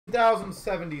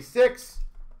1076.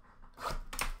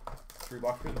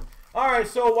 3-box prison. Alright,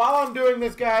 so while I'm doing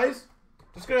this, guys,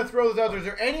 just going to throw this out there. Is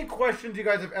there any questions you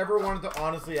guys have ever wanted to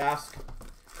honestly ask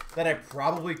that I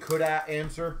probably could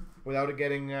answer without it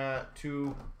getting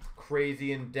too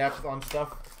crazy in depth on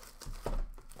stuff?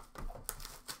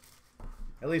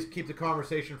 At least keep the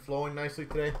conversation flowing nicely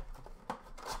today.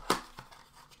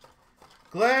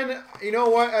 Glenn, you know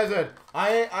what? As I said,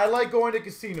 I like going to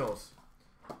casinos.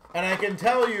 And I can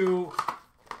tell you,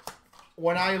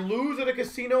 when I lose at a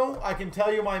casino, I can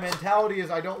tell you my mentality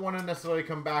is I don't want to necessarily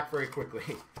come back very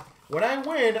quickly. When I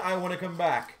win, I want to come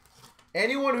back.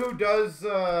 Anyone who does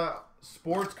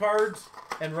sports cards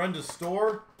and runs a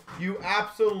store, you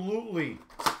absolutely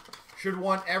should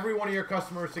want every one of your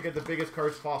customers to get the biggest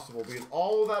cards possible, because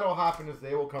all that will happen is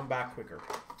they will come back quicker.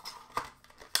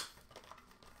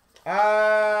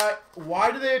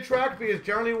 Why do they attract? Because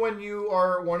generally when you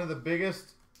are one of the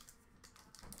biggest,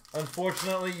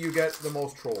 unfortunately, you get the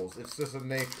most trolls. It's just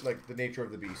like the nature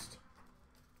of the beast.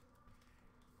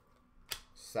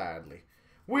 Sadly.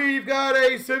 We've got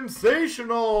a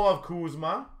sensational of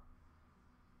Kuzma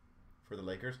for the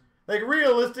Lakers. Like,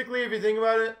 realistically, if you think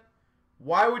about it,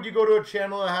 why would you go to a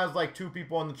channel that has like 2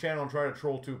 people on the channel and try to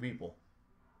troll 2 people?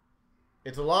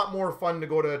 It's a lot more fun to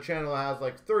go to a channel that has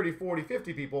like 30, 40,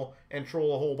 50 people and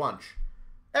troll a whole bunch.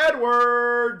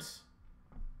 Edwards!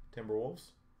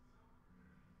 Timberwolves.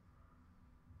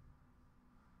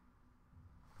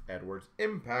 Edwards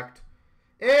Impact.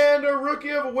 And a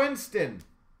rookie of Winston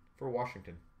for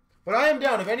Washington. But I am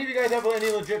down. If any of you guys have any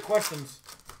legit questions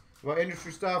about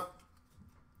industry stuff,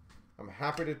 I'm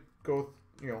happy to go,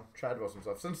 chat about some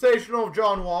stuff. Sensational of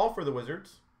John Wall for the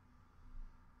Wizards.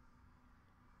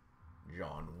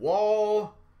 John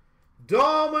Wall.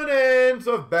 Dominance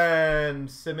of Ben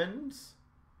Simmons.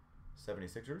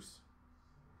 76ers.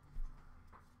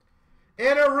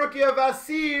 And a rookie of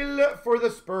Vasil for the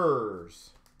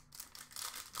Spurs.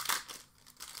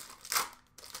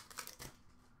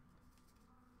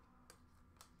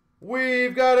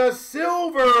 We've got a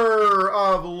silver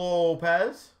of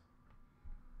Lopez.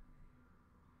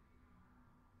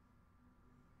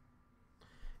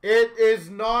 It is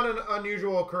not an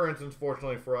unusual occurrence,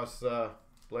 unfortunately, for us,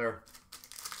 Blair,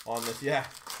 on this. Yeah,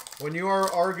 when you are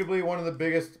arguably one of the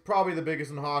biggest, probably the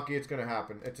biggest in hockey, it's going to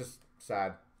happen. It's just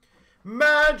sad.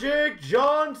 Magic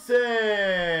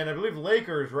Johnson. I believe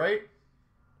Lakers, right?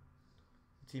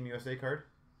 Team USA card.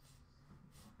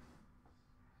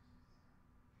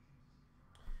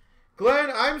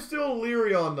 Glenn, I'm still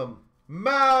leery on them.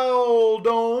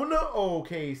 Maldon,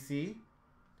 OKC.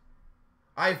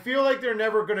 I feel like they're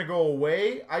never going to go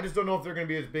away. I just don't know if they're going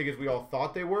to be as big as we all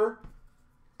thought they were.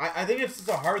 I think it's just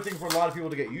a hard thing for a lot of people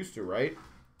to get used to, right?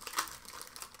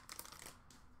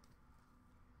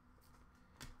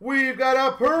 We've got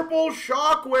a purple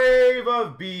shockwave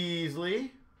of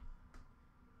Beasley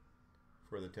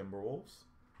for the Timberwolves.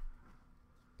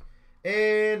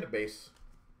 And base.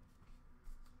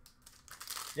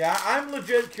 Yeah, I'm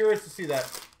legit curious to see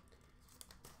that.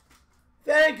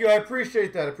 Thank you. I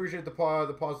appreciate that. I appreciate the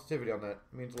positivity on that.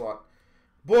 It means a lot.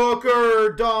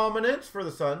 Booker dominance for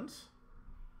the Suns.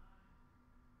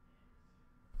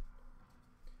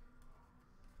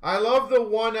 I love the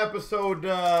one episode,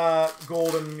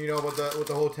 Golden, with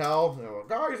the hotel.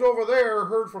 Guys over there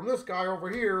heard from this guy over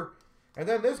here, and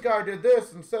then this guy did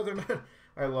this and said that.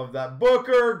 I love that.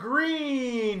 Booker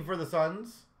green for the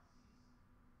Suns.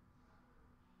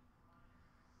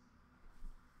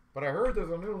 But I heard there's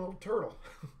a new little turtle.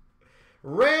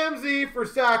 Ramsey for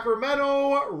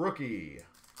Sacramento, rookie.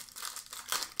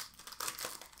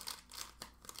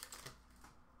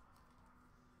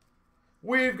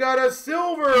 We've got a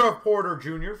silver of Porter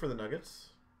Jr. for the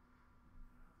Nuggets.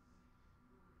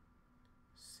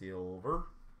 Silver.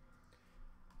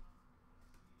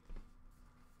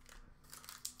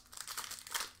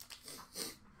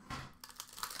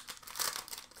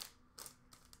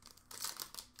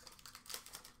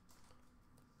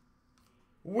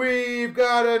 We've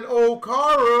got an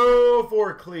Okaro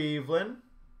for Cleveland.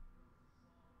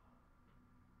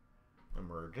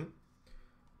 Emergent.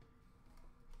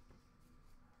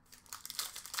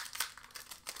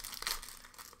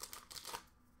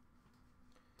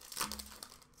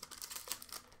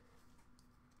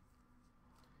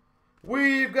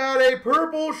 We've got a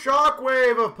purple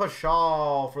shockwave of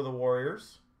Pashal for the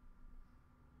Warriors.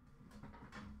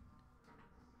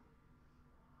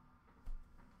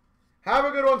 Have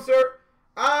a good one, sir.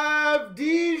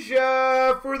 Avdija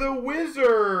for the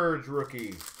Wizards,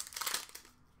 rookie.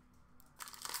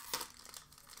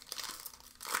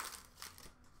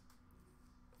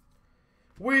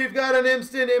 We've We've got an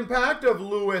instant impact of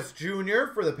Lewis Jr.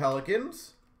 for the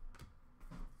Pelicans.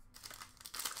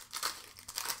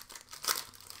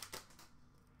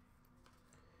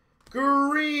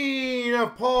 Green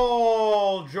of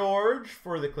Paul George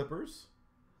for the Clippers.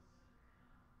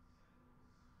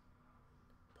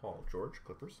 Paul George,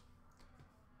 Clippers.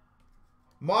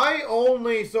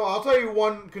 So I'll tell you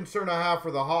one concern I have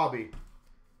for the hobby.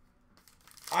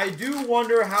 I do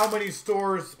wonder how many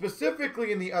stores,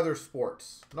 specifically in the other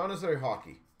sports, not necessarily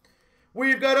hockey.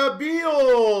 We've got a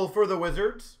Beal for the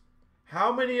Wizards.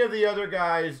 How many of the other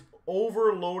guys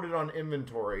overloaded on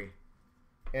inventory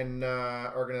and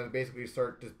are going to basically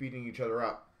start just beating each other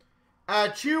up?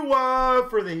 Achua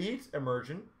for the Heat,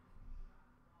 Emergent.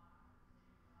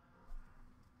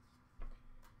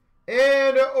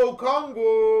 And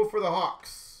Okongwu for the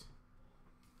Hawks.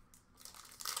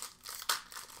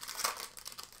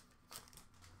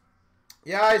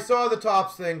 Yeah, I saw the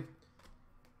Topps thing.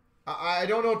 I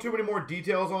don't know too many more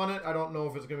details on it. I don't know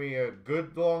if it's going to be a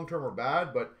good long-term or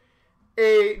bad, but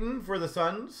Ayton for the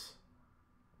Suns.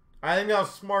 I think that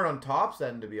was smart on Topps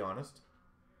end, to be honest.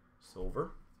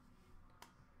 Silver.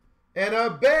 And a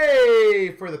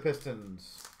Bay for the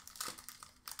Pistons.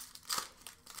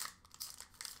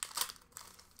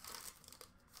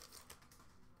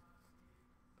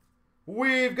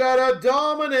 We've got a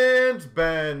dominant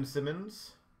Ben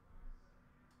Simmons.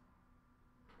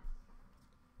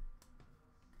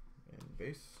 And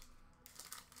base.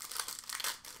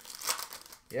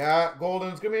 Yeah,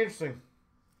 Golden's going to be interesting.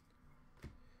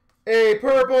 A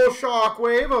purple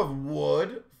shockwave of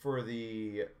Wood for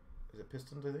the, is it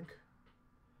Pistons, I think?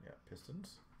 Yeah,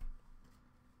 Pistons.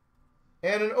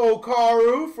 And an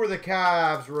Okaru for the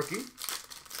Cavs rookie.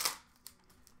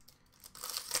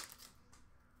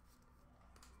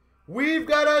 We've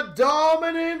got a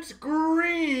dominant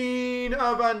green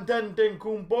of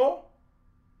Antetokounmpo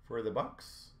for the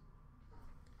Bucks.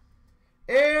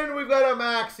 And we've got a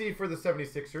Maxey for the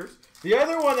 76ers. The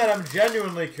other one that I'm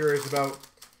genuinely curious about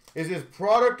is his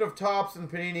product of Topps and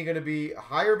Panini going to be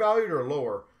higher valued or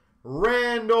lower?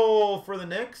 Randall for the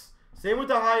Knicks. Same with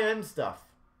the high-end stuff.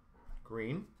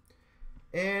 Green.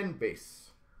 And base.